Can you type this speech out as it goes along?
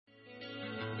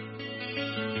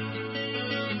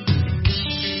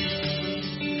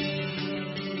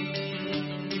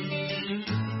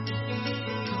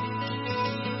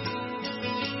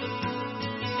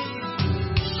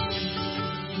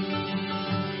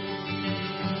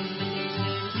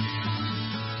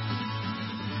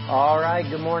All right,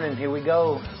 good morning. Here we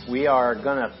go. We are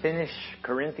going to finish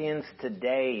Corinthians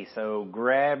today. So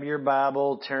grab your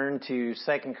Bible, turn to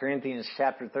 2 Corinthians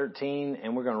chapter 13,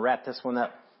 and we're going to wrap this one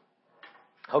up.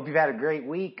 Hope you've had a great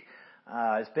week.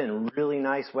 It's been really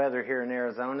nice weather here in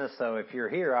Arizona, so if you're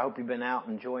here, I hope you've been out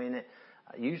enjoying it.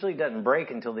 Usually doesn't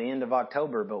break until the end of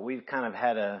October, but we've kind of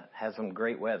had some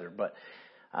great weather. But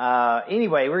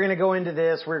anyway, we're going to go into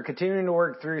this. We're continuing to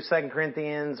work through 2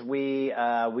 Corinthians. We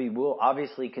will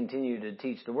obviously continue to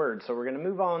teach the Word. So we're going to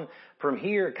move on from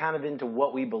here kind of into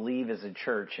what we believe as a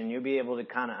church. And you'll be able to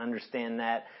kind of understand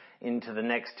that into the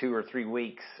next 2 or 3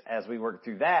 weeks as we work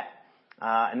through that.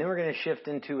 And then we're going to shift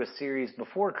into a series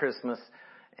before Christmas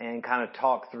and kind of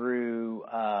talk through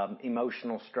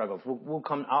emotional struggles.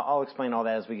 I'll explain all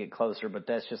that as we get closer, but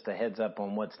that's just a heads up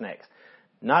on what's next.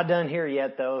 Not done here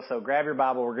yet, though, so grab your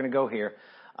Bible. We're going to go here.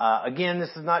 Again,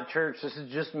 this is not church. This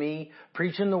is just me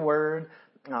preaching the Word,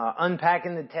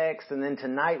 unpacking the text, and then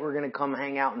tonight we're going to come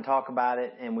hang out and talk about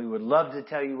it, and we would love to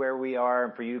tell you where we are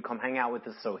and for you to come hang out with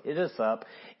us, so hit us up,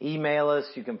 email us.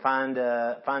 You can find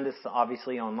us,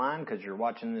 obviously, online because you're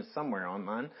watching this somewhere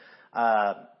online.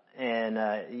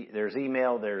 There's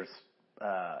email, there's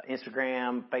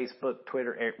Instagram, Facebook,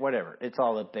 Twitter, whatever. It's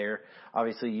all up there.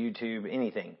 Obviously, YouTube,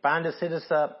 anything. Find us, hit us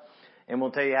up, and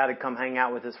we'll tell you how to come hang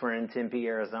out with us. We're in Tempe,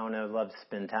 Arizona. I'd love to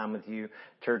spend time with you.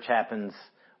 Church happens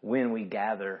when we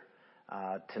gather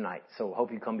tonight. So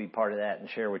hope you come be part of that and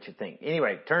share what you think.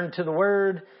 Anyway, turn to the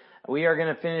Word. We are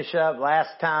going to finish up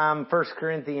last time, 1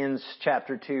 Corinthians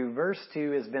chapter 2. Verse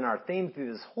 2 has been our theme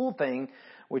through this whole thing,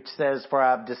 which says, "For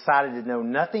I've decided to know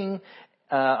nothing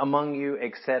among you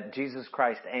except Jesus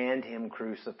Christ and Him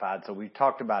crucified." So we've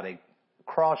talked about a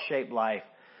cross-shaped life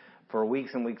for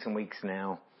weeks and weeks and weeks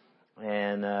now.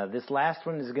 And this last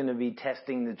one is going to be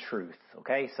testing the truth.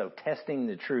 Okay, so testing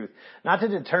the truth. Not to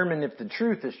determine if the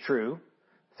truth is true.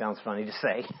 Sounds funny to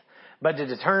say. But to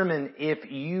determine if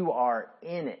you are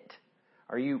in it.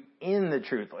 Are you in the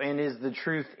truth? And is the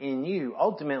truth in you?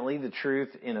 Ultimately, the truth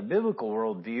in a biblical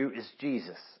worldview is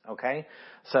Jesus. Okay?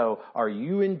 So, are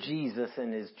you in Jesus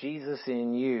and is Jesus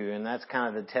in you? And that's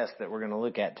kind of the test that we're going to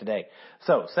look at today.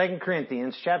 So, 2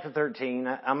 Corinthians chapter 13,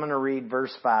 I'm going to read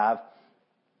verse 5.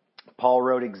 Paul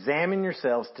wrote, "Examine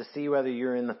yourselves to see whether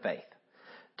you're in the faith.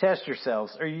 Test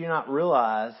yourselves. Or you not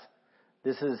realize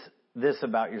this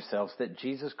about yourselves, that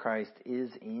Jesus Christ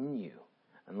is in you,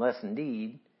 unless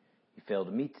indeed you fail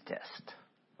to meet the test."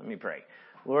 Let me pray.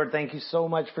 Lord, thank you so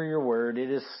much for your Word.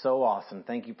 It is so awesome.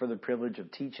 Thank you for the privilege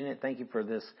of teaching it. Thank you for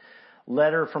this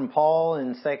letter from Paul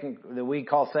that we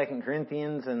call 2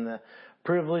 Corinthians, and the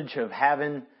privilege of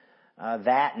having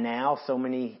that now so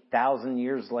many thousand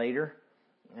years later,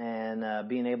 and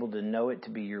being able to know it to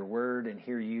be your Word and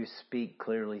hear you speak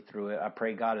clearly through it. I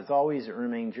pray, God, as always, it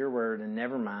remains your Word and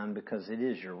never mine, because it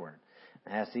is your Word.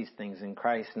 I ask these things in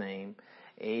Christ's name.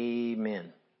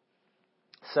 Amen.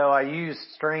 So I used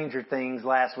Stranger Things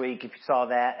last week, if you saw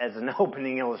that, as an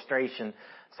opening illustration,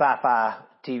 sci-fi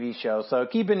TV show. So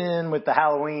keeping in with the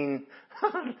Halloween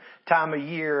time of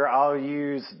year, I'll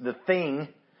use The Thing,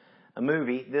 a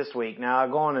movie, this week. Now,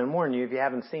 I'll go on and warn you, if you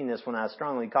haven't seen this one, I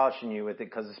strongly caution you with it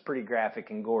because it's pretty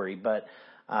graphic and gory. But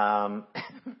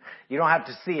you don't have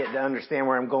to see it to understand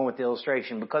where I'm going with the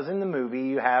illustration, because in the movie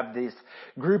you have this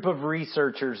group of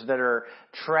researchers that are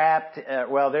trapped.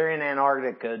 They're in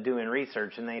Antarctica doing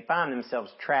research, and they find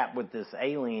themselves trapped with this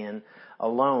alien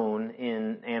alone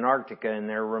in Antarctica in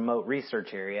their remote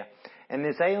research area. And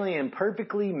this alien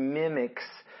perfectly mimics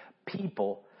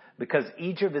people, because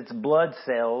each of its blood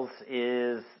cells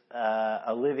is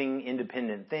a living,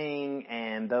 independent thing,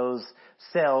 and those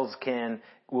cells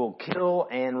will kill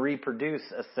and reproduce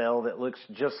a cell that looks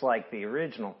just like the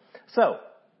original. So,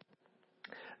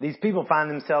 these people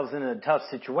find themselves in a tough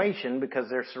situation because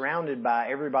they're surrounded by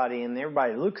everybody, and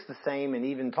everybody looks the same and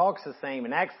even talks the same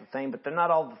and acts the same, but they're not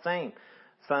all the same.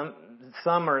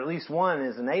 Some or at least one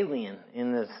is an alien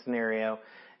in this scenario.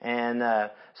 And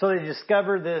so they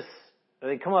discover this.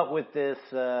 They come up with this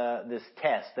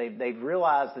test. They've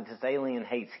realized that this alien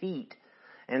hates heat.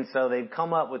 And so they've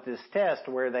come up with this test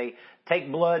where they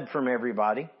take blood from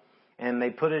everybody and they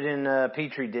put it in a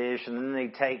petri dish, and then they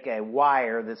take a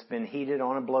wire that's been heated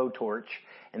on a blowtorch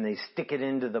and they stick it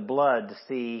into the blood to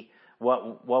see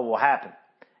what will happen.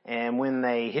 And when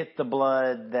they hit the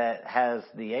blood that has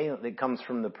that comes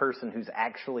from the person who's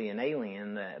actually an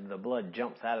alien, the blood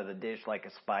jumps out of the dish like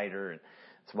a spider, and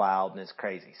it's wild and it's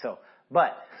crazy.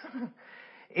 But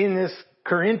in this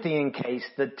Corinthian case,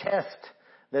 the test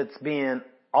that's being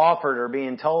offered or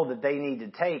being told that they need to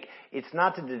take, it's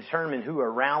not to determine who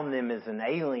around them is an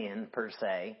alien per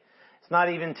se. It's It's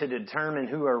not even to determine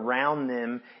who around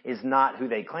them is not who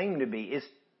they claim to be. It's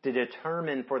to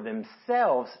determine for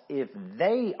themselves if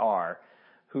they are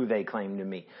who they claim to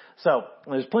be. So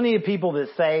there's plenty of people that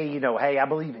say, hey, I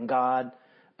believe in God.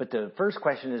 But the first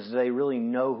question is, do they really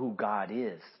know who God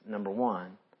is? Number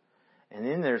one. And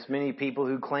then there's many people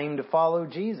who claim to follow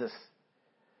Jesus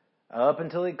up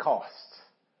until it costs.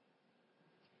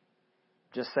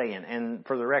 Just saying. And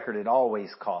for the record, it always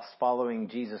costs. Following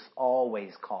Jesus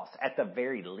always costs. At the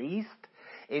very least,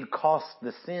 it costs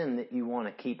the sin that you want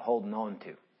to keep holding on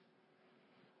to.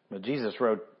 But Jesus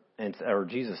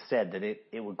Jesus said that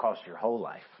it would cost your whole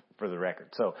life, for the record.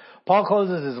 So Paul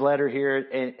closes his letter here,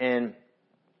 and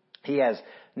he has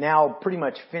now pretty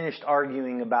much finished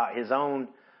arguing about his own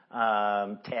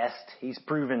test. He's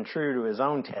proven true to his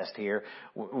own test here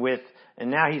and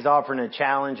now he's offering a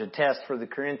challenge, a test for the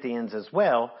Corinthians as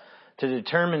well, to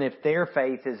determine if their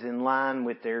faith is in line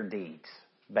with their deeds,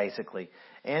 basically.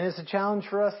 And it's a challenge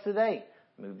for us today.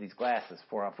 Move these glasses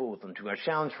before I fool with them too much.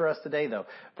 Challenge for us today, though,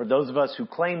 for those of us who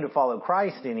claim to follow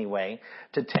Christ anyway,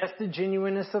 to test the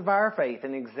genuineness of our faith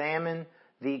and examine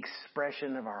the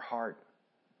expression of our heart.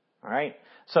 All right.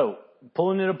 So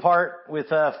pulling it apart with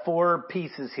 4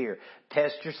 pieces here.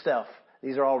 Test yourself.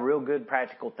 These are all real good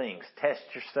practical things. Test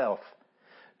yourself.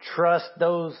 Trust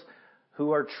those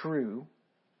who are true.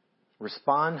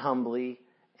 Respond humbly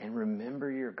and remember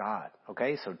your God.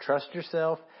 Okay. So test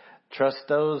yourself. Test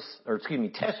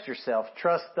yourself.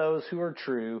 Trust those who are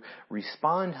true.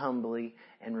 Respond humbly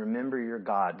and remember your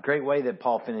God. Great way that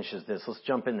Paul finishes this. Let's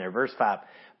jump in there. Verse 5.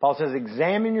 Paul says,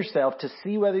 examine yourself to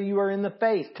see whether you are in the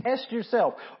faith. Test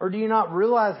yourself. Or do you not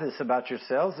realize this about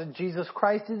yourselves, that Jesus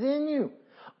Christ is in you?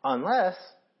 Unless,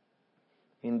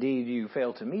 indeed, you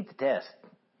fail to meet the test.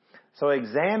 So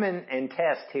examine and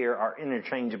test here are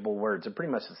interchangeable words. They're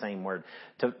pretty much the same word.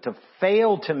 To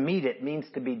fail to meet it means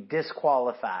to be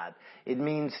disqualified. It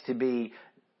means to be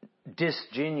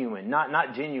disgenuine,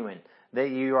 not genuine. That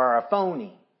you are a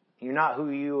phony. You're not who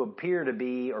you appear to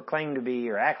be or claim to be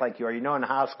or act like you are. In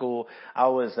high school, I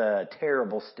was a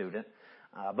terrible student.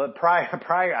 But prior,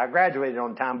 I graduated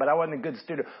on time, but I wasn't a good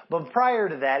student. But prior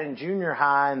to that, in junior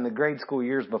high and the grade school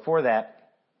years before that,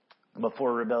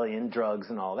 before rebellion, drugs,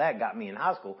 and all that got me in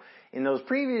high school, in those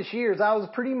previous years, I was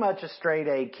pretty much a straight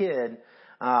A kid.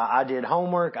 I did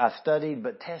homework, I studied,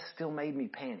 but tests still made me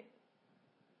panic.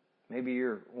 Maybe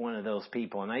you're one of those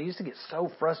people. And I used to get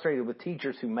so frustrated with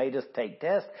teachers who made us take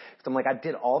tests. Because I'm like, I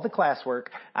did all the classwork.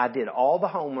 I did all the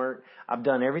homework. I've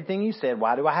done everything you said.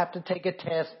 Why do I have to take a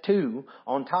test too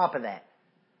on top of that?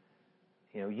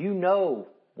 You know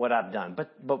what I've done.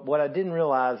 But what I didn't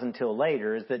realize until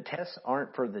later is that tests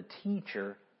aren't for the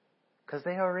teacher because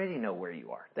they already know where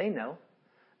you are. They know.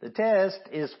 The test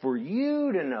is for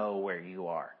you to know where you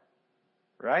are.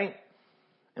 Right?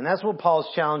 And that's what Paul's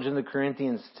challenging the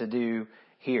Corinthians to do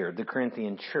here, the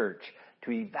Corinthian church,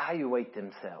 to evaluate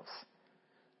themselves,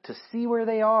 to see where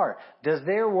they are. Does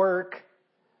their work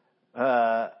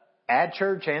at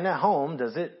church and at home,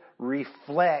 does it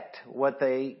reflect what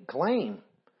they claim?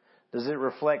 Does it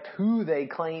reflect who they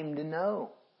claim to know?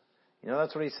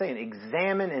 That's what he's saying.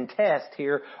 Examine and test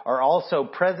here are also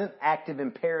present active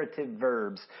imperative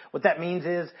verbs. What that means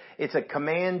is it's a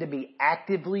command to be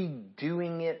actively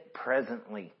doing it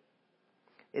presently.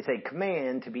 It's a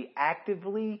command to be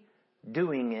actively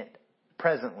doing it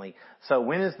presently. So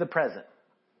when is the present?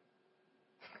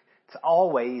 It's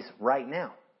always right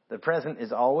now. The present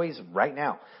is always right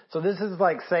now. So this is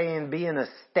like saying be in a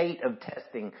state of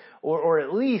testing, or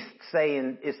at least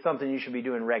saying it's something you should be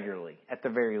doing regularly, at the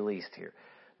very least here.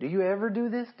 Do you ever do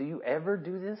this? Do you ever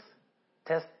do this?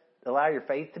 Allow your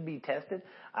faith to be tested?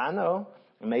 I know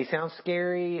it may sound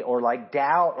scary or like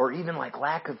doubt or even like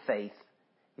lack of faith.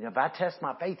 If I test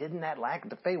my faith, isn't that lack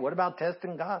of faith? What about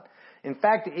testing God? In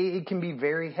fact, it can be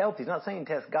very healthy. He's not saying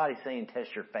test God, he's saying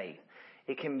test your faith.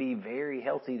 It can be very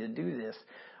healthy to do this.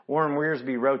 Warren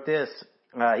Wiersbe wrote this.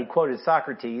 He quoted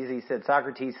Socrates. He said,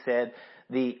 Socrates said,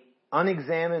 the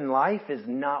unexamined life is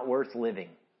not worth living.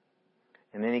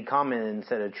 And then he commented and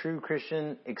said, a true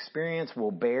Christian experience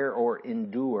will bear or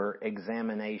endure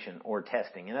examination or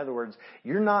testing. In other words,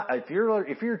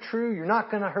 if you're true, you're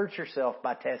not going to hurt yourself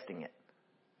by testing it.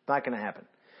 It's not going to happen.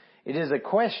 It is a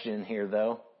question here,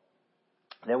 though,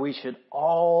 that we should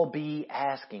all be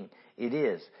asking. It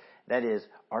is. That is,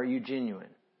 are you genuine?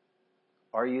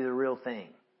 Are you the real thing?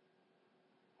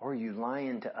 Or are you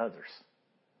lying to others?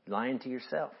 Lying to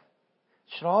yourself?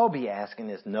 Should all be asking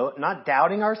this. No, not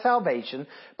doubting our salvation,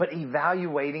 but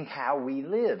evaluating how we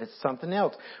live. It's something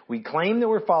else. We claim that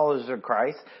we're followers of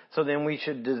Christ, so then we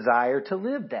should desire to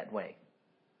live that way.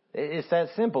 It's that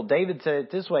simple. David said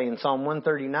it this way in Psalm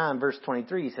 139, verse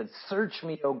 23. He said, search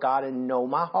me, O God, and know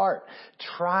my heart.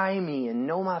 Try me and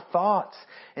know my thoughts,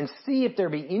 and see if there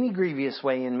be any grievous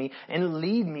way in me, and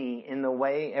lead me in the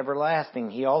way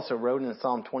everlasting. He also wrote in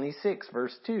Psalm 26,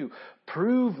 verse 2,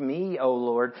 prove me, O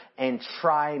Lord, and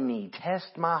try me.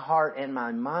 Test my heart and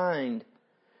my mind.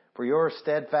 For your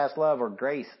steadfast love or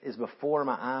grace is before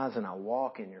my eyes, and I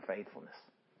walk in your faithfulness.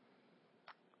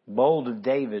 Bold of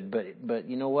David, but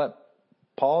you know what?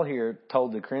 Paul here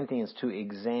told the Corinthians to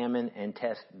examine and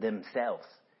test themselves.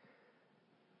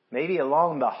 Maybe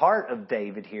along the heart of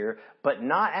David here, but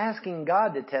not asking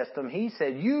God to test them. He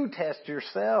said, you test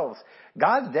yourselves.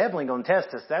 God's definitely going to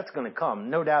test us. That's going to come.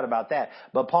 No doubt about that.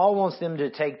 But Paul wants them to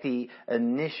take the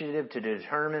initiative to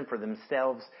determine for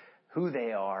themselves who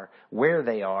they are, where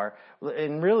they are.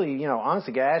 And really,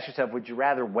 honestly, you gotta ask yourself, would you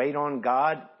rather wait on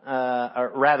God,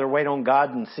 or rather wait on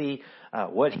God and see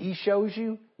what He shows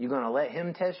you? You're going to let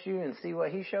Him test you and see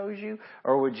what He shows you?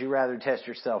 Or would you rather test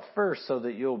yourself first so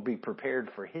that you'll be prepared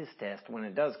for His test when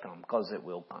it does come? Because it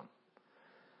will come.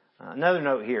 Another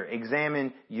note here,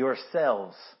 examine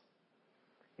yourselves.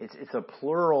 It's a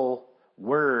plural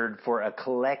word for a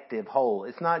collective whole.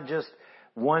 It's not just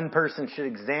one person should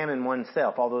examine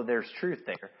oneself, although there's truth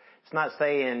there. It's not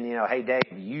saying, hey,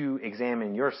 Dave, you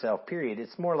examine yourself, period.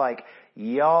 It's more like,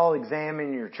 y'all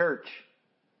examine your church.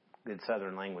 Good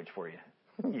Southern language for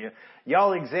you.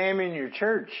 Y'all examine your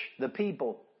church, the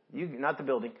people, not the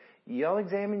building. Y'all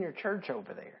examine your church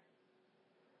over there.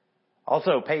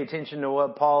 Also, pay attention to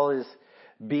what Paul is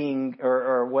being,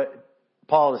 or what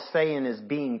Paul is saying is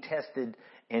being tested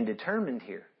and determined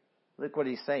here. Look what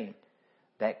he's saying.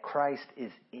 That Christ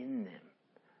is in them.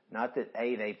 Not that,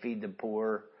 they feed the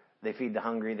poor, they feed the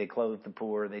hungry, they clothe the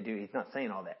poor, they do. He's not saying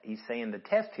all that. He's saying the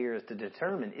test here is to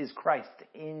determine, is Christ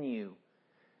in you?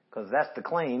 Because that's the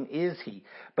claim, is He?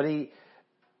 But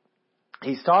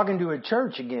he's talking to a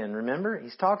church again, remember?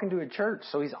 He's talking to a church.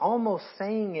 So he's almost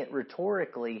saying it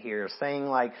rhetorically here,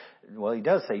 saying he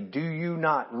does say, do you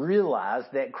not realize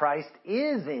that Christ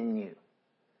is in you?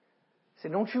 He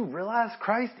said, don't you realize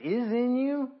Christ is in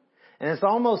you? And it's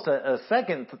almost a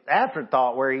second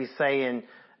afterthought where he's saying,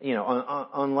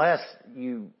 unless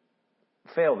you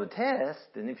fail the test,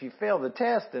 and if you fail the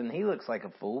test, then he looks like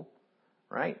a fool,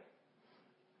 right?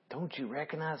 Don't you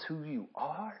recognize who you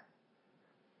are?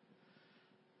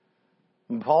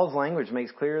 And Paul's language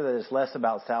makes clear that it's less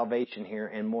about salvation here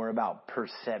and more about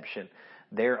perception,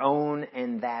 their own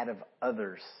and that of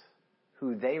others.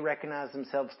 Who they recognize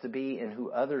themselves to be and who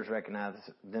others recognize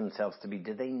themselves to be.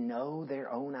 Do they know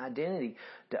their own identity?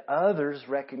 Do others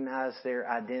recognize their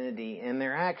identity and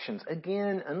their actions?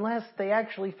 Again, unless they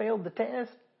actually failed the test.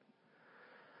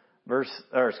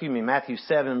 Matthew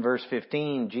 7, verse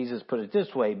 15, Jesus put it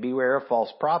this way, beware of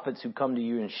false prophets who come to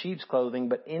you in sheep's clothing,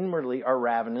 but inwardly are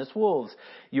ravenous wolves.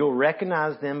 You'll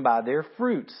recognize them by their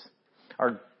fruits.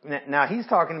 Now, he's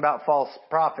talking about false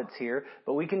prophets here,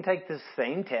 but we can take this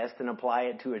same test and apply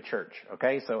it to a church.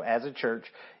 Okay, so as a church,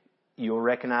 you'll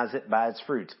recognize it by its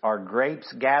fruits. Are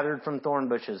grapes gathered from thorn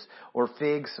bushes or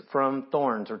figs from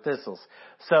thorns or thistles?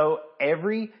 So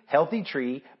every healthy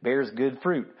tree bears good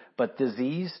fruit, but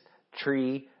diseased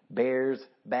tree bears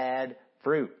bad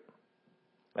fruit.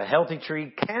 A healthy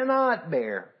tree cannot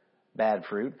bear bad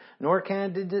fruit, nor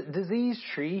can a diseased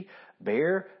tree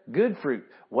bear good fruit.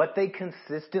 What they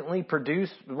consistently produce,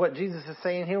 what Jesus is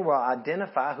saying here, will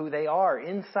identify who they are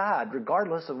inside,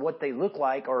 regardless of what they look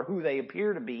like or who they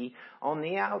appear to be on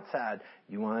the outside.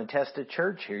 You want to test a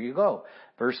church? Here you go.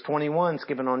 Verse 21,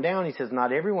 skipping on down, he says,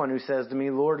 not everyone who says to me,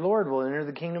 Lord, Lord, will enter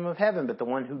the kingdom of heaven, but the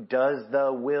one who does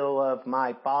the will of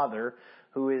my Father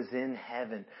who is in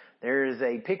heaven. There is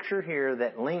a picture here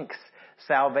that links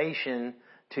salvation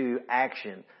to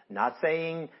action. Not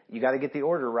saying you got to get the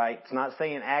order right. It's not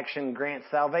saying action grants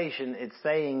salvation. It's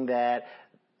saying that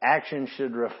action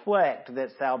should reflect that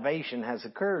salvation has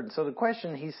occurred. So the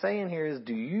question he's saying here is,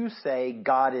 do you say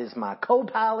God is my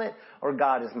co-pilot or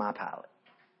God is my pilot?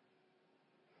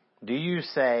 Do you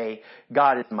say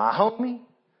God is my homie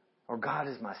or God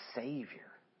is my Savior?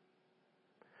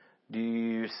 Do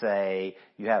you say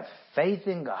you have faith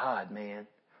in God, man,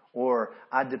 or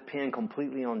I depend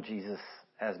completely on Jesus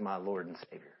as my Lord and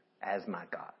Savior, as my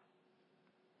God?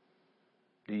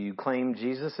 Do you claim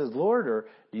Jesus as Lord, or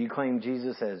do you claim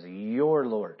Jesus as your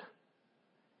Lord?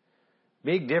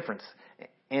 Big difference.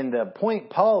 And the point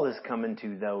Paul is coming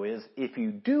to, though, is if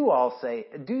you do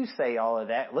say all of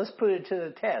that, let's put it to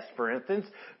the test. For instance,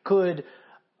 could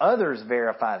others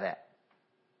verify that?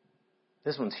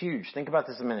 This one's huge. Think about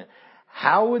this a minute.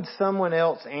 How would someone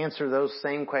else answer those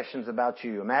same questions about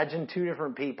you? Imagine two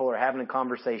different people are having a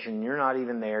conversation. You're not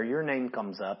even there. Your name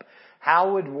comes up.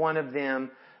 How would one of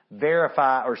them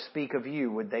verify or speak of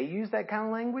you? Would they use that kind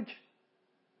of language?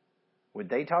 Would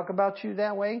they talk about you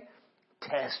that way?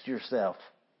 Test yourself.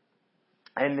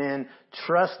 And then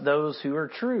trust those who are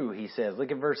true, he says.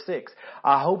 Look at verse 6.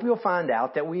 I hope you'll find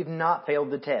out that we've not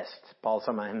failed the test. Paul's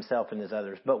talking about himself and his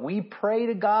others. But we pray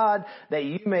to God that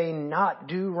you may not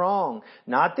do wrong.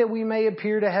 Not that we may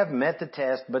appear to have met the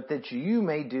test, but that you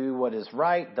may do what is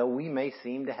right, though we may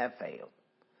seem to have failed.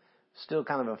 Still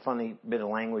kind of a funny bit of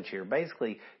language here.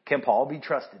 Basically, can Paul be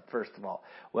trusted, first of all?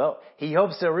 Well, he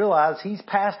hopes they'll realize he's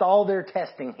passed all their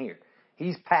testing here.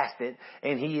 He's passed it,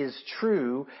 and he is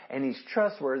true, and he's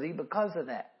trustworthy because of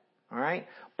that. All right?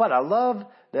 But I love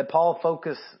that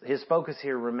his focus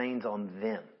here remains on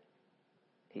them.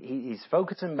 He's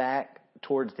focusing back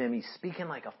towards them. He's speaking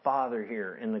like a father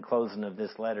here in the closing of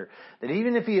this letter. That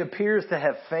even if he appears to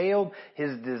have failed,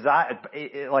 his desire,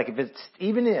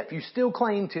 even if you still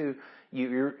claim to,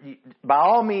 you're by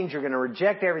all means you're going to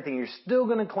reject everything. You're still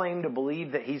going to claim to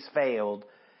believe that he's failed.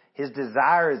 His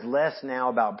desire is less now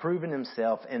about proving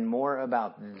himself and more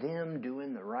about them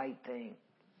doing the right thing.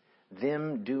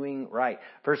 Them doing right.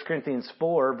 1 Corinthians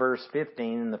 4 verse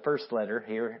 15 in the first letter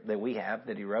here that we have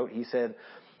that he wrote, he said,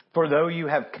 for though you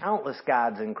have countless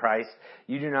gods in Christ,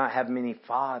 you do not have many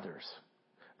fathers.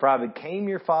 For I became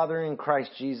your father in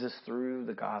Christ Jesus through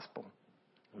the gospel.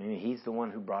 I mean, he's the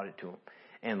one who brought it to him.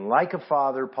 And like a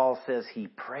father, Paul says he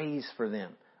prays for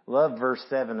them. Love verse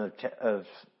 7 of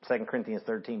 2 Corinthians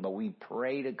 13, but we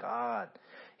pray to God.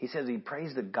 He says he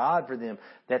prays to God for them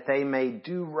that they may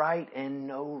do right and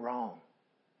know wrong.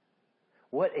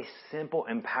 What a simple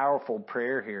and powerful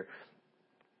prayer here.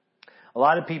 A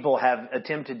lot of people have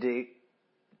attempted to,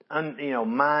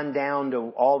 mine down to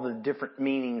all the different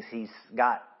meanings he's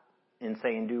got in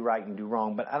saying do right and do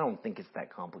wrong, but I don't think it's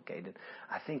that complicated.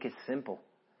 I think it's simple.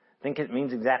 I think it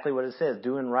means exactly what it says.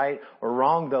 Doing right or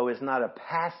wrong, though, is not a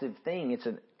passive thing. It's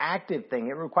an active thing.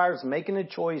 It requires making a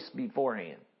choice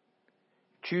beforehand.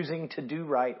 Choosing to do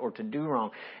right or to do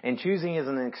wrong. And choosing is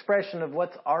an expression of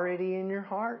what's already in your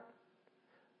heart.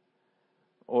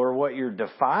 Or what you're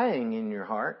defying in your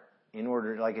heart. In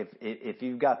order, like if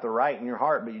you've got the right in your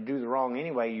heart, but you do the wrong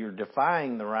anyway, you're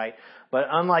defying the right. But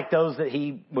unlike those that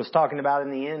he was talking about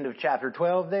in the end of chapter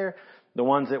 12 there, the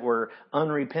ones that were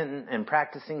unrepentant and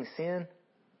practicing sin,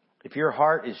 if your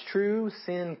heart is true,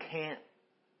 sin can't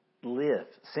live.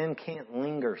 Sin can't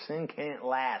linger. Sin can't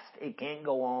last. It can't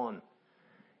go on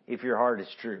if your heart is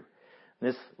true.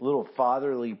 This little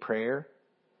fatherly prayer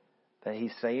that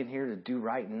he's saying here to do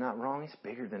right and not wrong, it's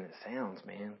bigger than it sounds,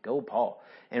 man. Go Paul.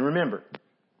 And remember,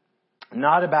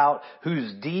 not about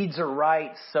whose deeds are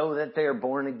right so that they're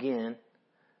born again.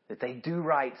 That they do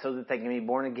right so that they can be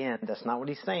born again. That's not what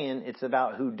he's saying. It's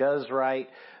about who does right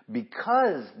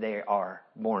because they are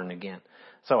born again.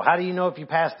 So how do you know if you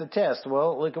passed the test?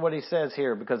 Well, look at what he says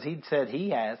here, because he said he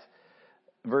has.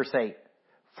 Verse 8,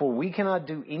 for we cannot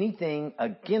do anything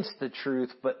against the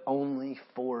truth, but only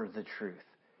for the truth.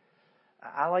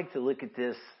 I like to look at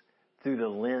this through the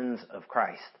lens of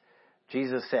Christ.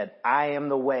 Jesus said, I am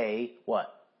the way,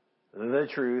 what? The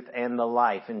truth and the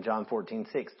life in John 14:6.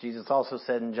 Jesus also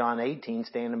said in John 18,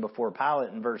 standing before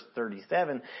Pilate in verse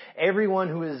 37, everyone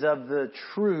who is of the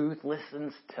truth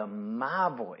listens to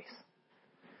my voice.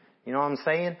 You know what I'm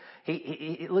saying?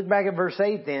 He look back at verse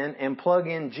 8 then and plug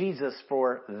in Jesus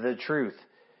for the truth.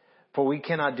 For we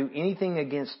cannot do anything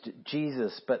against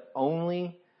Jesus, but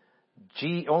only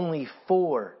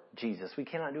for Jesus. We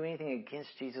cannot do anything against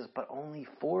Jesus, but only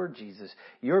for Jesus.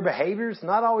 Your behavior is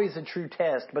not always a true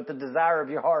test, but the desire of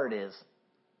your heart is.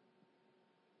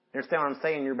 You understand what I'm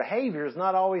saying? Your behavior is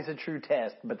not always a true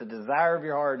test, but the desire of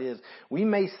your heart is. We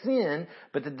may sin,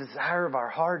 but the desire of our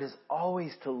heart is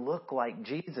always to look like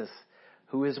Jesus,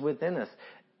 who is within us.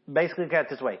 Basically, look at it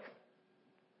this way.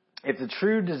 If the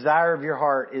true desire of your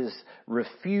heart is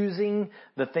refusing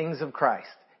the things of Christ,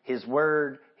 His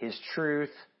Word, His truth,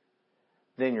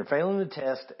 then you're failing the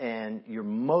test and you're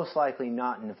most likely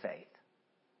not in the faith.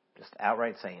 Just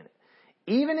outright saying it.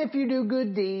 Even if you do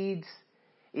good deeds,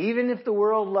 even if the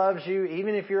world loves you,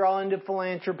 even if you're all into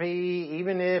philanthropy,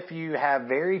 even if you have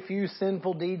very few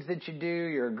sinful deeds that you do,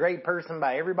 you're a great person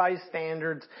by everybody's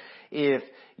standards, if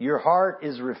your heart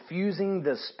is refusing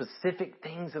the specific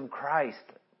things of Christ,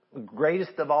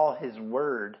 greatest of all His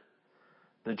Word,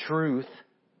 the truth,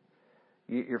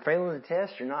 you're failing the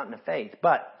test, you're not in the faith.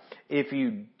 But if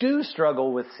you do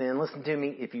struggle with sin, listen to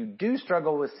me, if you do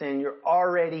struggle with sin, you're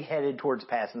already headed towards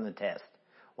passing the test.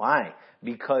 Why?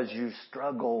 Because you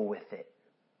struggle with it.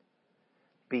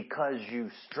 because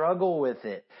you struggle with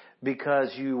it,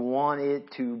 because you want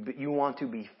to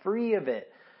be free of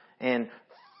it. And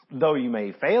though you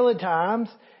may fail at times,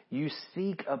 you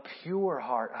seek a pure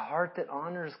heart, a heart that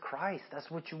honors Christ.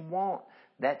 That's what you want.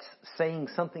 That's saying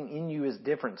something in you is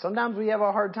different. Sometimes we have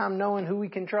a hard time knowing who we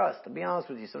can trust, to be honest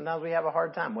with you. Sometimes we have a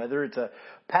hard time, whether it's a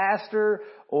pastor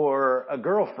or a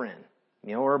girlfriend,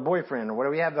 or a boyfriend or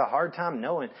whatever. We have a hard time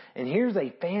knowing. And here's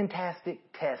a fantastic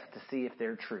test to see if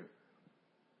they're true.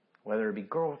 Whether it be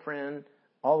girlfriend,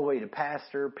 all the way to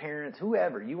pastor, parents,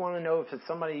 whoever. You want to know if it's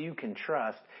somebody you can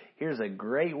trust. Here's a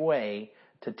great way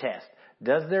to test.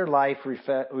 Does their life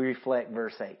reflect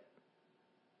verse 8?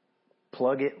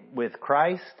 Plug it with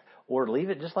Christ or leave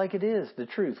it just like it is, the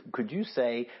truth. Could you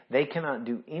say they cannot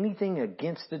do anything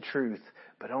against the truth,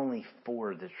 but only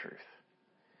for the truth?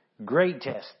 Great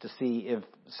test to see if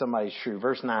somebody's true.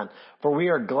 Verse 9, for we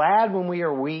are glad when we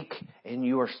are weak and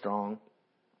you are strong.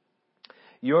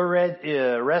 Your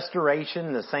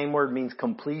restoration, the same word means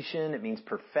completion. It means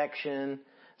perfection.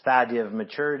 It's the idea of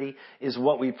maturity, is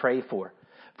what we pray for.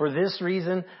 For this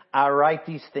reason, I write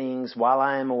these things while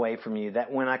I am away from you,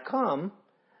 that when I come,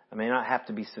 I may not have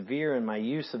to be severe in my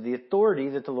use of the authority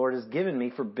that the Lord has given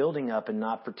me for building up and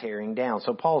not for tearing down.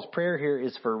 So Paul's prayer here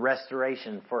is for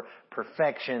restoration, for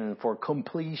perfection, for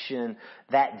completion,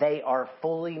 that they are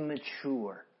fully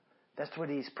mature. That's what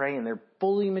he's praying. They're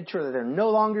fully mature, that they're no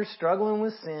longer struggling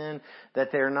with sin,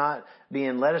 that they're not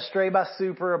being led astray by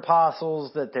super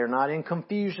apostles, that they're not in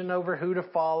confusion over who to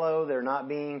follow, they're not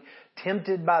being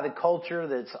tempted by the culture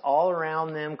that's all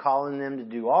around them, calling them to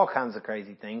do all kinds of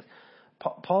crazy things.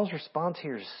 Paul's response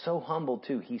here is so humble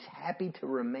too. He's happy to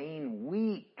remain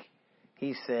weak,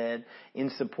 he said,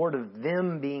 in support of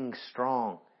them being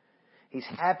strong. He's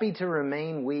happy to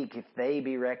remain weak if they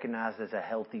be recognized as a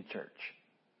healthy church.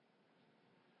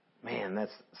 Man,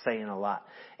 that's saying a lot.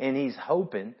 And he's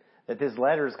hoping that this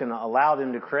letter is going to allow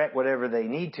them to correct whatever they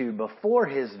need to before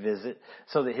his visit,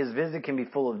 so that his visit can be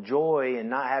full of joy and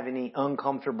not have any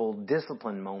uncomfortable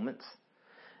discipline moments.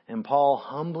 And Paul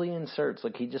humbly inserts,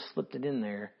 look, he just slipped it in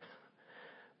there,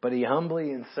 but he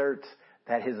humbly inserts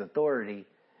that his authority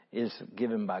is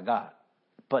given by God.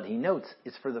 But he notes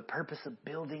it's for the purpose of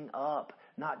building up,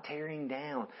 not tearing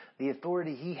down. The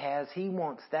authority he has, he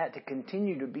wants that to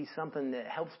continue to be something that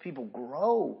helps people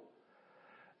grow.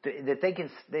 That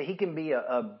he can be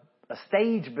a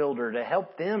stage builder to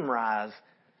help them rise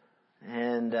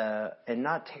and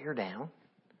not tear down,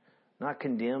 not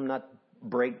condemn, not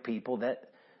break people. That's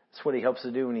what he helps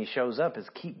to do when he shows up, is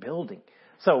keep building.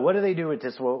 So what do they do with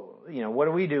this? Well, what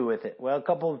do we do with it? Well, a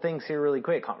couple of things here really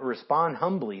quick. Respond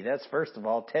humbly. That's first of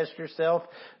all. Test yourself.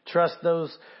 Trust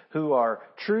those who are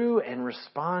true and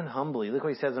respond humbly. Look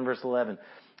what he says in verse 11.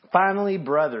 Finally,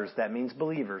 brothers, that means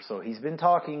believers. So he's been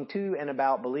talking to and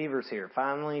about believers here.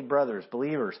 Finally, brothers,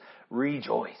 believers,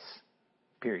 rejoice.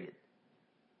 Period.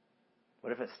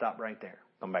 What if it stopped right there?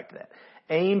 Come back to that.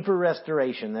 Aim for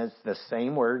restoration. That's the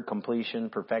same word. Completion,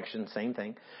 perfection, same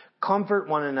thing. Comfort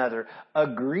one another.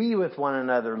 Agree with one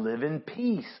another. Live in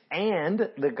peace. And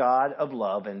the God of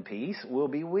love and peace will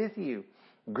be with you.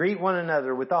 Greet one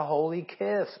another with a holy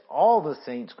kiss. All the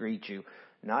saints greet you.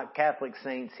 Not Catholic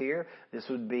saints here. This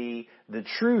would be the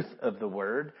truth of the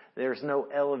word. There's no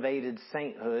elevated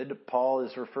sainthood. Paul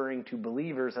is referring to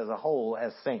believers as a whole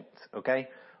as saints. Okay?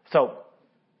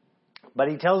 But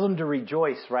he tells them to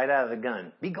rejoice right out of the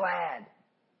gun. Be glad.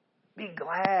 Be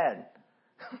glad.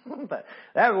 But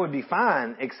that would be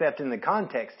fine, except in the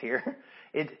context here.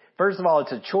 First of all,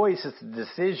 it's a choice. It's a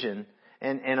decision.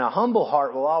 And a humble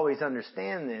heart will always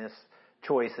understand this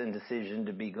choice and decision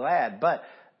to be glad. But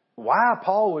why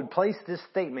Paul would place this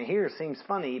statement here seems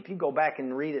funny. If you go back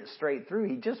and read it straight through,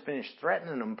 he just finished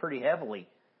threatening them pretty heavily.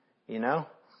 He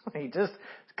just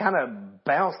kind of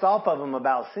bounced off of them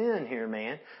about sin here,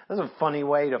 man. That's a funny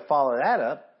way to follow that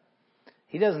up.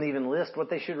 He doesn't even list what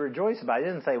they should rejoice about. He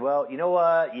doesn't say, well, you know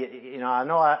what, I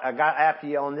know I got after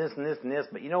you on this and this and this,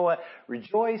 but you know what,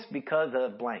 rejoice because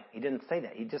of blank. He didn't say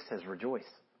that. He just says rejoice.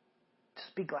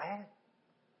 Just be glad.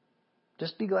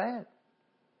 Just be glad.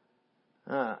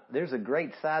 There's a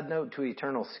great side note to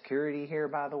eternal security here,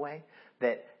 by the way,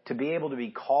 that to be able to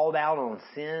be called out on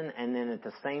sin and then at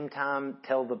the same time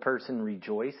tell the person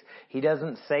rejoice. He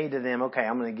doesn't say to them, okay,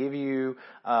 I'm going to give you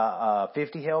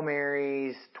 50 Hail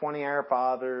Marys, 20 Our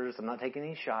Fathers. I'm not taking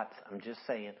any shots. I'm just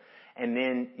saying. And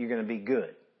then you're going to be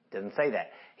good. Doesn't say that.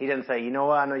 He doesn't say, you know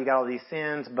what, I know you got all these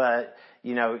sins, but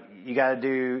you got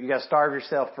to starve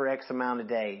yourself for X amount of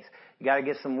days. You got to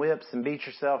get some whips and beat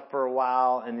yourself for a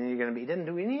while, and then you're going to be. He didn't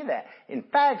do any of that. In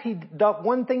fact, the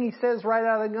one thing he says right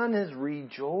out of the gun is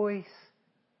rejoice.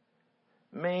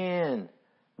 Man,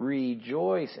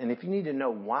 rejoice. And if you need to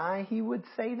know why he would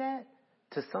say that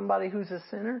to somebody who's a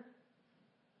sinner,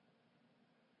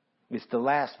 it's the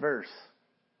last verse.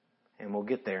 And we'll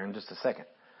get there in just a second.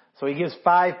 So he gives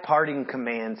 5 parting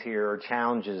commands here, or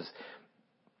challenges.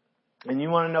 And you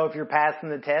want to know if you're passing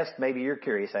the test? Maybe you're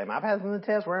curious. Am I passing the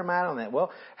test? Where am I on that?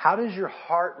 Well, how does your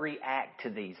heart react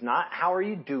to these? Not how are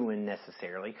you doing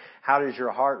necessarily. How does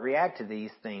your heart react to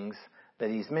these things that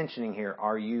he's mentioning here?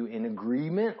 Are you in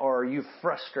agreement, or are you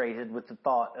frustrated with the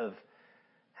thought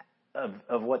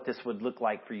of what this would look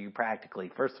like for you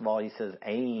practically? First of all, he says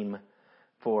aim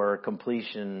for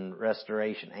completion,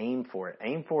 restoration. Aim for it.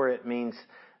 Aim for it means,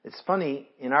 it's funny,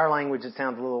 in our language it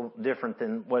sounds a little different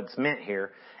than what's meant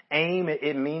here. Aim,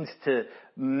 it means to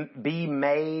be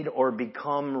made or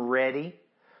become ready,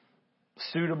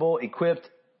 suitable, equipped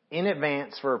in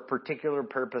advance for a particular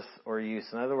purpose or use.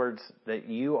 In other words, that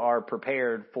you are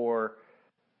prepared for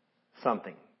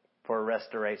something, for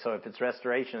restoration. So if it's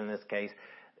restoration in this case,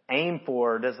 aim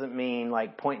for doesn't mean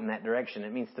like point in that direction.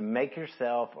 It means to make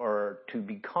yourself or to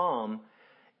become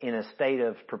in a state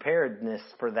of preparedness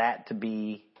for that to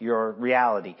be your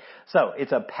reality. So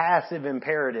it's a passive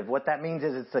imperative. What that means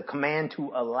is it's a command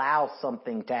to allow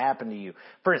something to happen to you.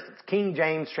 For instance, King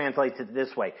James translates it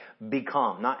this way: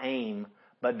 become, not aim,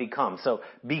 but become. So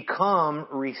become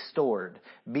restored,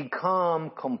 become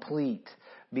complete,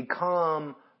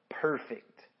 become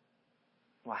perfect.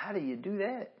 Well, how do you do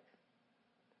that?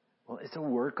 Well, it's a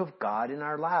work of God in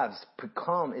our lives.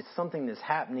 Become, it's something that's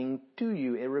happening to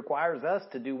you. It requires us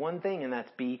to do one thing, and that's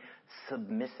be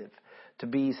submissive. To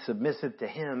be submissive to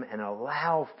Him and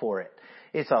allow for it.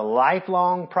 It's a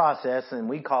lifelong process, and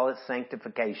we call it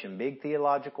sanctification. Big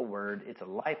theological word. It's a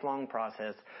lifelong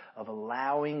process of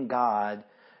allowing God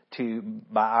to,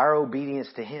 by our obedience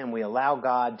to Him, we allow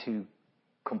God to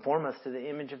conform us to the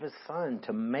image of His Son,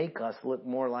 to make us look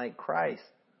more like Christ.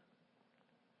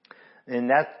 And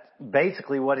that's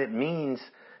basically what it means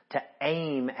to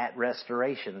aim at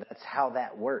restoration. That's how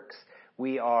that works.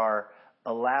 We are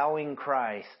allowing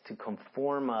Christ to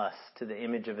conform us to the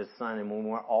image of His Son. And when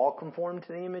we're all conformed to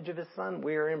the image of His Son,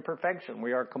 we are in perfection.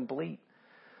 We are complete.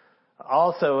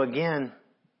 Also, again,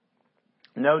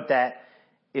 note that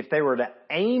if they were to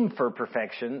aim for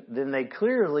perfection, then they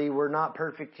clearly were not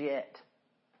perfect yet.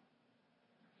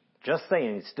 Just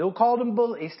saying, he still called them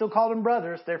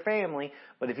brothers, their family,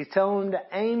 but if he's telling them to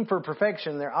aim for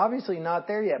perfection, they're obviously not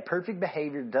there yet. Perfect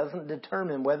behavior doesn't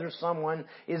determine whether someone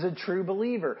is a true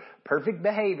believer. Perfect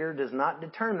behavior does not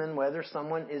determine whether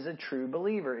someone is a true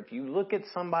believer. If you look at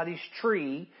somebody's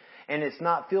tree and it's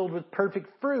not filled with perfect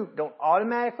fruit, don't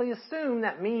automatically assume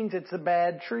that means it's a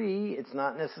bad tree. It's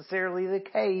not necessarily the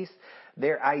case.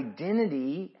 Their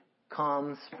identity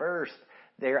comes first.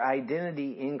 Their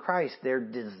identity in Christ, their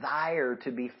desire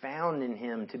to be found in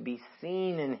Him, to be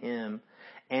seen in Him,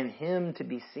 and Him to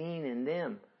be seen in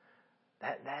them.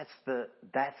 That's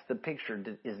the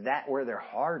picture. Is that where their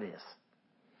heart is?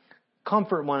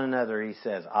 Comfort one another, he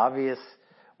says. Obvious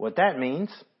what that means.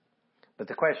 But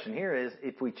the question here is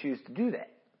if we choose to do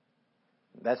that.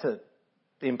 That's a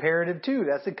imperative too.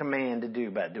 That's a command to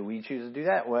do. But do we choose to do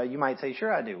that? Well, you might say,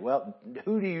 sure I do. Well,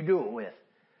 who do you do it with?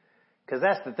 Because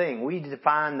that's the thing. We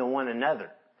define the one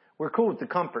another. We're cool with the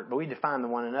comfort, but we define the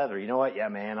one another. You know what? Yeah,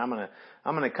 man, I'm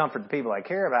gonna comfort the people I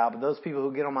care about, but those people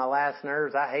who get on my last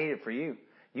nerves, I hate it for you.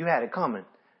 You had it coming.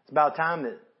 It's about time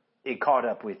that it caught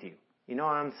up with you. You know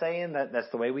what I'm saying? That's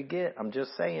the way we get. I'm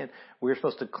just saying we're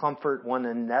supposed to comfort one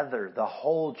another, the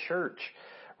whole church.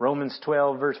 Romans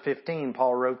 12 verse 15,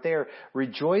 Paul wrote there,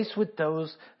 rejoice with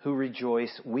those who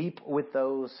rejoice, weep with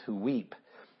those who weep.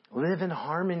 Live in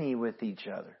harmony with each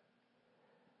other.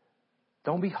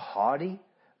 Don't be haughty,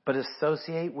 but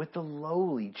associate with the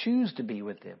lowly. Choose to be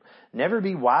with them. Never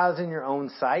be wise in your own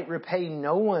sight. Repay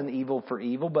no one evil for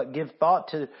evil, but give thought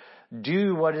to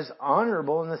do what is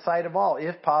honorable in the sight of all.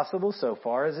 If possible, so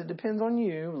far as it depends on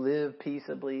you, live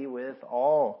peaceably with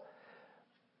all.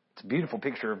 It's a beautiful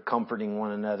picture of comforting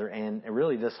one another, and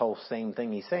really this whole same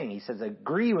thing he's saying. He says,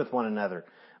 agree with one another.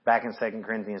 Back in 2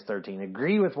 Corinthians 13.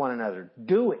 Agree with one another.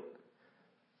 Do it.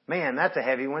 Man, that's a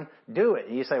heavy one. Do it.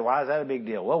 And you say, why is that a big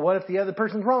deal? Well, what if the other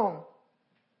person's wrong?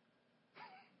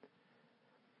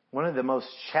 One of the most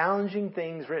challenging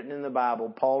things written in the Bible,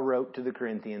 Paul wrote to the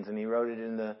Corinthians, and he wrote it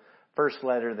in the first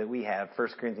letter that we have, 1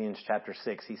 Corinthians chapter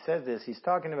 6. He says this, he's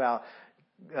talking about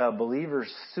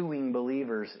believers suing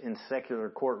believers in secular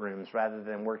courtrooms rather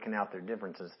than working out their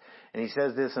differences. And he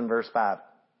says this in verse 5.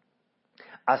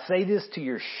 I say this to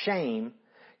your shame.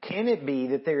 Can it be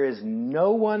that there is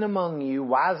no one among you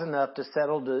wise enough to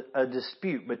settle a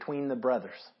dispute between the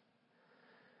brothers?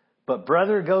 But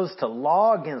brother goes to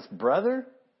law against brother,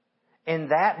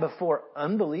 And that before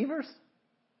unbelievers?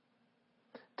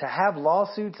 To have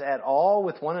lawsuits at all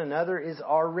with one another is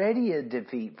already a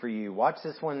defeat for you. Watch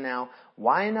this one now.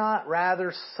 Why not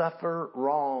rather suffer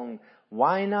wrong?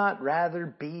 Why not rather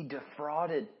be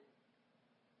defrauded?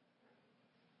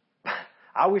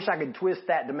 I wish I could twist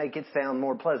that to make it sound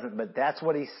more pleasant, but that's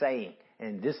what he's saying.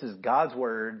 And this is God's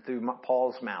word through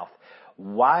Paul's mouth.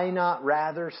 Why not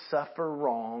rather suffer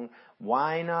wrong?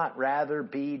 Why not rather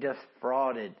be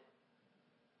defrauded?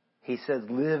 He says,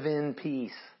 live in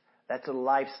peace. That's a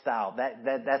lifestyle.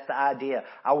 That's the idea.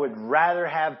 I would rather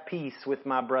have peace with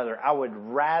my brother. I would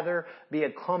rather be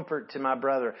a comfort to my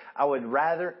brother. I would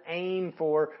rather aim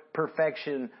for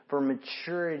perfection, for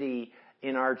maturity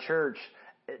in our church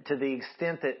to the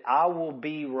extent that I will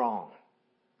be wrong.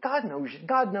 God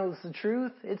knows the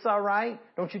truth. It's all right.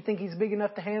 Don't you think He's big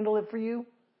enough to handle it for you?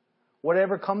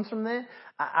 Whatever comes from that,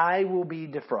 I will be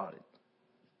defrauded.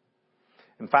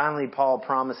 And finally, Paul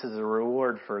promises a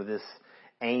reward for this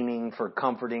aiming, for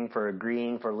comforting, for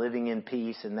agreeing, for living in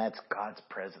peace, and that's God's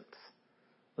presence.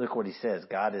 Look what he says.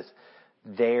 God is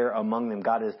there among them.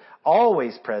 God is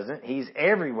always present. He's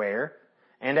everywhere.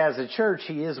 And as a church,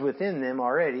 He is within them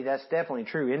already. That's definitely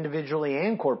true, individually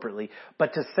and corporately.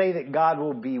 But to say that God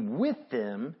will be with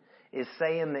them is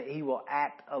saying that He will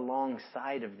act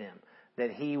alongside of them, that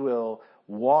He will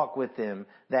walk with them,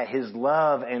 that His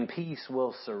love and peace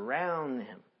will surround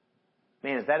them.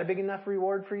 Man, is that a big enough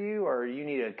reward for you, or you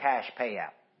need a cash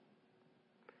payout?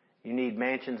 You need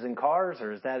mansions and cars,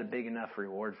 or is that a big enough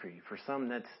reward for you? For some,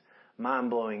 that's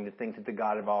mind-blowing to think that the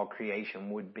God of all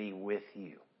creation would be with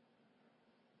you.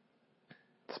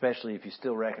 Especially if you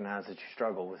still recognize that you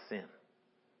struggle with sin.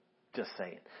 Just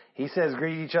saying. He says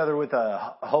greet each other with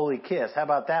a holy kiss. How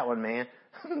about that one, man?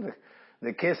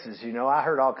 The kisses, I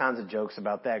heard all kinds of jokes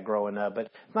about that growing up, but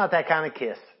it's not that kind of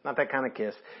kiss. Not that kind of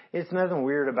kiss. It's nothing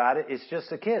weird about it. It's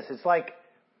just a kiss. It's like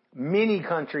many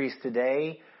countries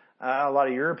today, a lot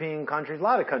of European countries, a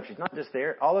lot of countries, not just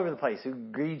there, all over the place, who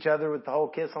greet each other with the whole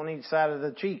kiss on each side of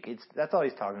the cheek. That's all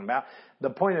he's talking about. The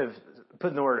point of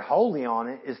putting the word holy on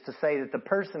it is to say that the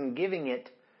person giving it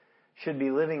should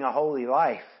be living a holy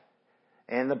life.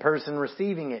 And the person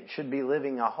receiving it should be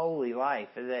living a holy life.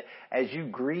 That as you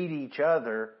greet each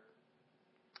other,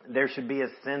 there should be a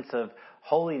sense of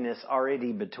holiness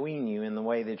already between you in the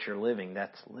way that you're living.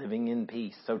 That's living in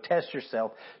peace. So test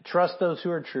yourself. Trust those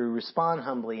who are true. Respond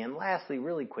humbly. And lastly,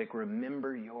 really quick,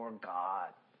 remember your God.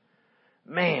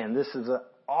 Man, this is an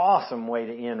awesome way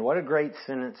to end. What a great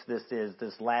sentence this is,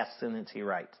 this last sentence he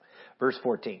writes. Verse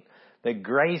 14. The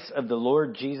grace of the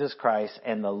Lord Jesus Christ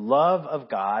and the love of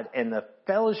God and the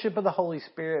fellowship of the Holy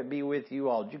Spirit be with you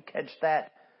all. Did you catch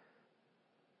that?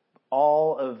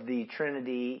 All of the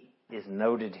Trinity is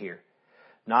noted here.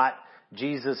 Not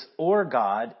Jesus or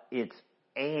God, it's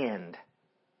and.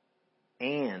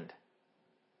 And.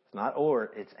 It's not or,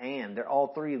 it's and. They're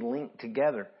all three linked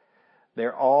together.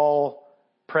 They're all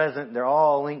present. They're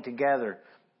all linked together.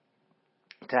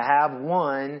 To have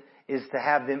one is to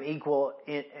have them equal.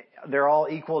 They're all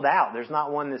equaled out. There's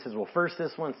not one that says, well, first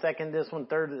this one, second this one,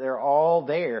 third. They're all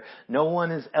there. No one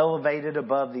is elevated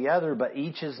above the other, but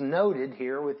each is noted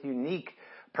here with unique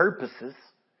purposes.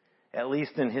 At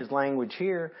least in his language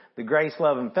here, the grace,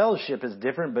 love, and fellowship is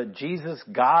different, but Jesus,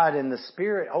 God, and the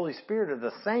Spirit, Holy Spirit are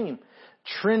the same.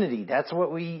 Trinity, that's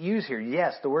what we use here.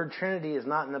 Yes, the word Trinity is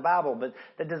not in the Bible, but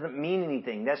that doesn't mean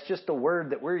anything. That's just a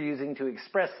word that we're using to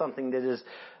express something that is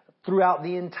throughout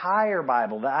the entire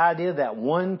Bible. The idea that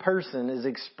one person is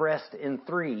expressed in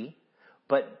three,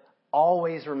 but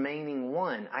always remaining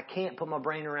one. I can't put my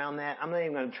brain around that. I'm not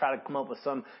even going to try to come up with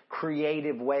some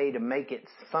creative way to make it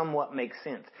somewhat make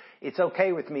sense. It's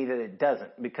okay with me that it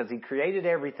doesn't, because He created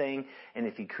everything, and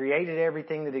if He created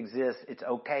everything that exists, it's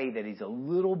okay that He's a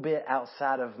little bit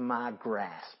outside of my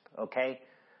grasp, okay?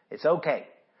 It's okay.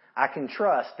 I can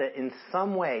trust that in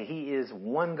some way He is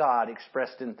one God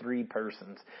expressed in three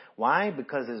persons. Why?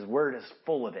 Because His Word is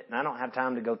full of it. And I don't have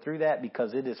time to go through that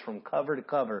because it is from cover to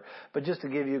cover. But just to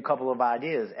give you a couple of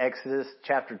ideas, Exodus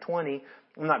chapter 20,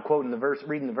 I'm not quoting the verse,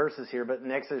 reading the verses here, but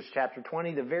in Exodus chapter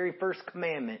 20, the very first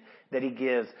commandment that He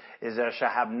gives is, "Thou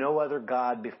shalt have no other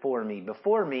God before me."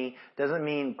 Before me doesn't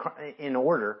mean in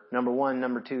order, number one,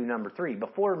 number two, number three.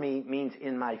 Before me means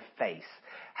in my face.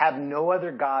 Have no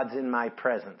other gods in my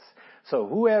presence. So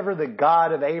whoever the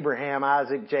God of Abraham,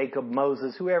 Isaac, Jacob,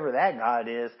 Moses, whoever that God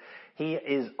is, He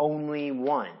is only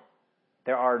one.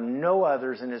 There are no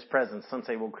others in His presence. Some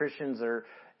say, well, Christians are,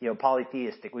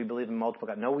 polytheistic. We believe in multiple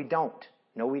gods. No, we don't.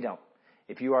 No, we don't.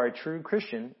 If you are a true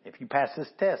Christian, if you pass this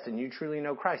test and you truly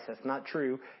know Christ, that's not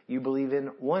true. You believe in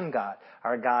one God.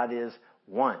 Our God is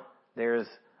one. There is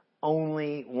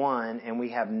only one, and we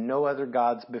have no other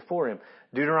gods before him.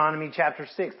 Deuteronomy chapter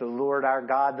 6, the Lord our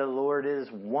God, the Lord is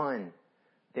one.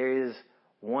 There is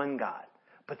one God.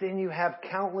 But then you have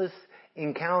countless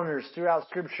encounters throughout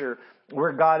Scripture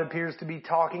where God appears to be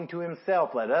talking to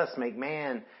himself. Let us make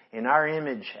man in our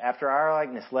image, after our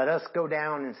likeness. Let us go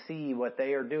down and see what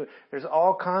they are doing. There's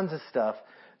all kinds of stuff.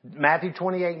 Matthew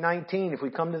 28:19, if we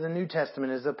come to the New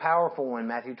Testament, is a powerful one.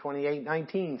 Matthew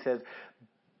 28:19 says,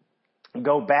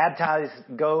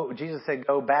 Jesus said,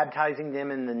 go baptizing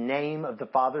them in the name of the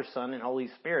Father, Son, and Holy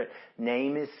Spirit.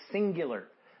 Name is singular.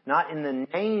 Not in the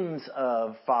names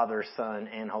of Father, Son,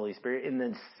 and Holy Spirit. In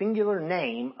the singular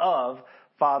name of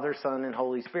Father, Son, and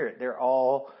Holy Spirit. They're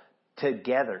all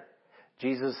together.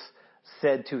 Jesus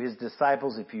said to his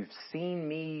disciples, if you've seen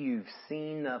me, you've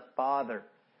seen the Father.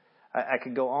 I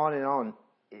could go on and on.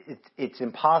 It's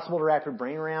impossible to wrap your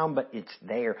brain around, but it's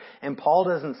there. And Paul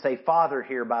doesn't say Father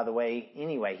here, by the way,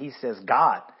 anyway. He says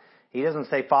God. He doesn't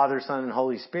say Father, Son, and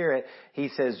Holy Spirit. He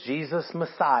says Jesus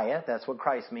Messiah. That's what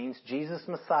Christ means. Jesus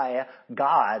Messiah,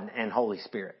 God, and Holy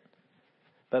Spirit.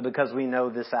 But because we know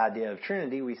this idea of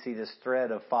Trinity, we see this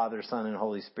thread of Father, Son, and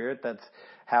Holy Spirit. That's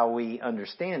how we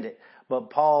understand it. But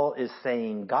Paul is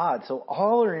saying God. So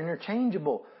all are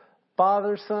interchangeable.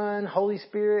 Father, Son, Holy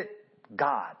Spirit,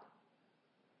 God.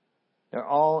 They're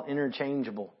all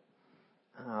interchangeable.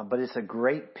 But it's a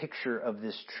great picture of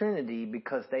this Trinity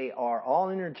because they are all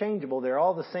interchangeable. They're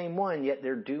all the same one, yet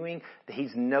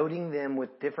he's noting them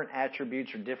with different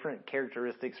attributes or different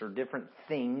characteristics or different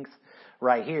things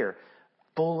right here.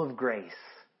 Full of grace.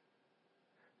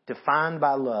 Defined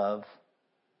by love.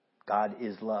 God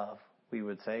is love, we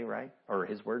would say, right? Or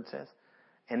his word says.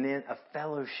 And then a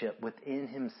fellowship within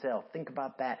himself. Think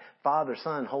about that. Father,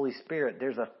 Son, Holy Spirit.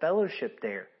 There's a fellowship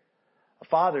there. A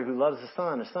Father who loves the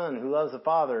Son, a Son who loves the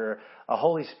Father, a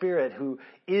Holy Spirit who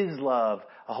is love,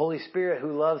 a Holy Spirit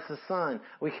who loves the Son.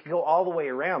 We could go all the way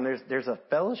around. There's a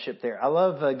fellowship there. I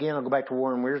love, again, I'll go back to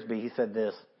Warren Wiersbe. He said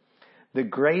this, the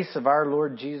grace of our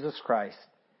Lord Jesus Christ,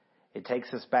 it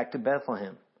takes us back to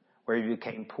Bethlehem, where he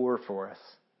became poor for us.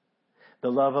 The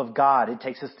love of God, it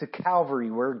takes us to Calvary,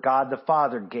 where God the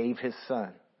Father gave his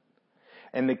Son.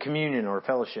 And the communion or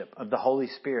fellowship of the Holy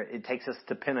Spirit, it takes us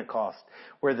to Pentecost,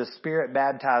 where the Spirit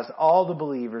baptized all the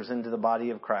believers into the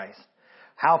body of Christ.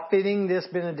 How fitting this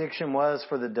benediction was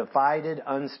for the divided,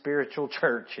 unspiritual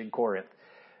church in Corinth.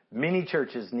 Many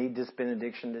churches need this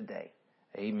benediction today.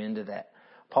 Amen to that.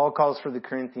 Paul calls for the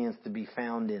Corinthians to be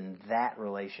found in that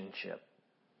relationship.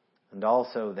 And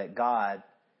also that God,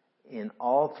 in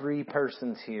all three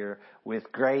persons here,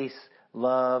 with grace,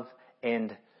 love,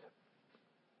 and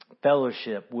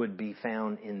fellowship, would be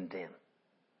found in them.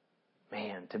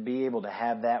 Man, to be able to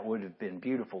have that would have been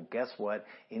beautiful. Guess what?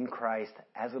 In Christ,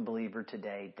 as a believer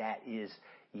today, that is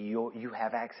you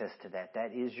have access to that.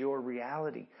 That is your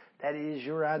reality. That is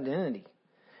your identity.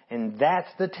 And that's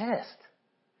the test.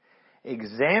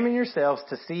 Examine yourselves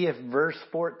to see if verse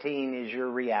 14 is your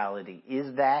reality.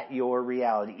 Is that your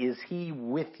reality? Is he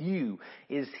with you?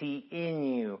 Is he in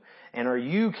you? And are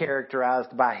you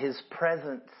characterized by his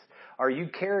presence? Are you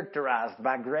characterized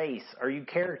by grace? Are you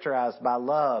characterized by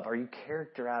love? Are you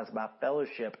characterized by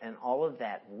fellowship? And all of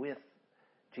that with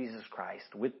Jesus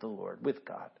Christ, with the Lord, with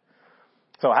God.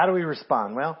 So how do we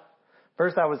respond? Well,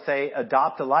 first I would say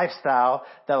adopt a lifestyle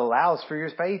that allows for your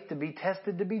faith to be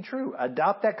tested to be true.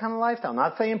 Adopt that kind of lifestyle. I'm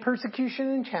not saying persecution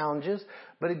and challenges,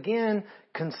 but again,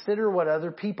 consider what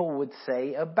other people would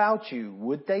say about you.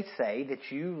 Would they say that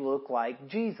you look like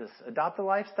Jesus? Adopt a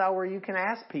lifestyle where you can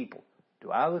ask people, do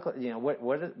I look like,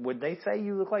 what would they say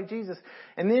you look like Jesus?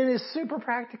 And then it's super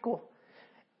practical.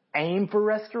 Aim for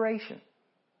restoration.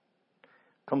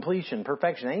 Completion,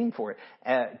 perfection, aim for it.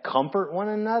 Comfort one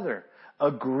another.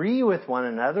 Agree with one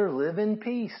another. Live in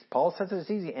peace. Paul says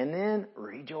it's easy. And then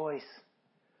rejoice.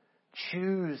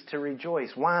 Choose to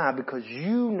rejoice. Why? Because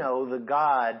you know the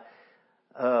God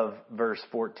of verse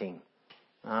 14.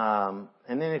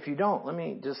 And then if you don't, let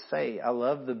me just say, I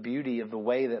love the beauty of the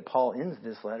way that Paul ends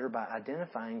this letter by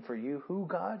identifying for you who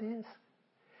God is.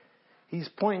 He's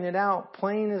pointing it out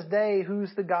plain as day.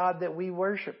 Who's the God that we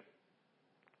worship?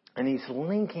 And he's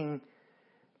linking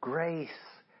grace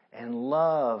and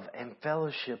love and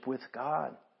fellowship with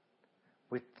God.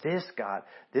 With this God.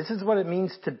 This is what it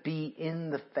means to be in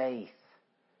the faith.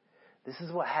 This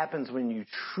is what happens when you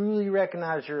truly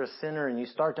recognize you're a sinner and you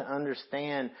start to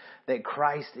understand that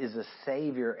Christ is a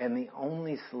Savior and the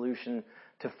only solution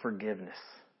to forgiveness.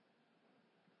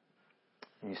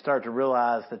 And you start to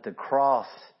realize that the cross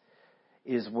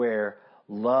is where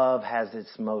love has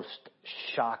its most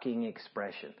shocking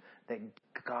expression. That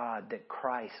God that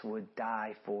Christ would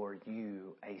die for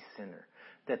you, a sinner.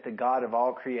 That the God of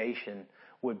all creation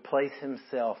would place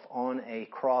himself on a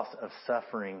cross of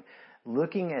suffering,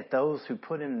 looking at those who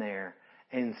put him there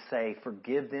and say,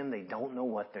 forgive them, they don't know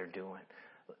what they're doing.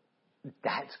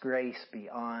 That's grace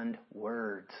beyond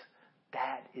words.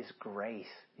 That is grace.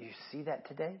 You see that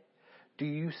today? Do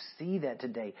you see that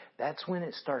today? That's when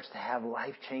it starts to have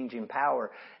life-changing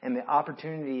power. And the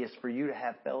opportunity is for you to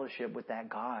have fellowship with that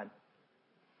God.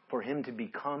 For him to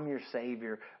become your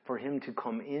Savior. For him to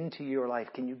come into your life.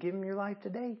 Can you give him your life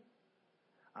today?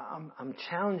 I'm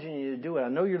challenging you to do it. I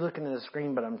know you're looking at the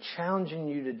screen, but I'm challenging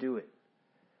you to do it.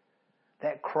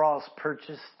 That cross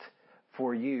purchased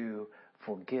for you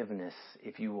forgiveness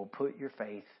if you will put your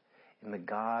faith in the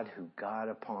God who got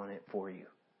upon it for you.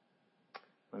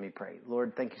 Let me pray.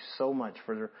 Lord, thank you so much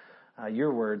for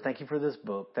your word. Thank you for this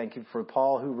book. Thank you for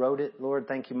Paul who wrote it. Lord,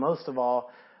 thank you most of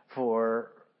all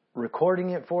for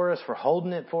recording it for us, for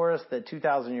holding it for us, that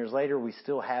 2,000 years later we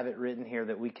still have it written here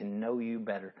that we can know you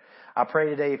better. I pray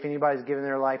today if anybody's given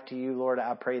their life to you, Lord,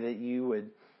 I pray that you would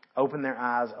open their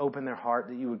eyes, open their heart,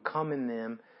 that you would come in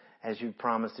them as you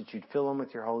promised, that you'd fill them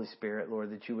with your Holy Spirit, Lord,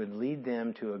 that you would lead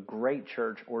them to a great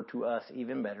church, or to us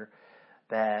even better,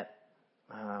 that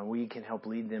we can help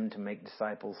lead them to make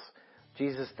disciples.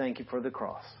 Jesus, thank you for the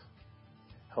cross.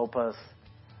 Help us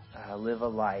live a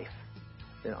life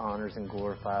that honors and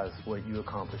glorifies what you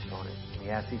accomplished on it. We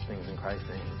ask these things in Christ's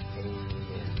name.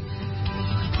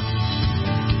 Amen.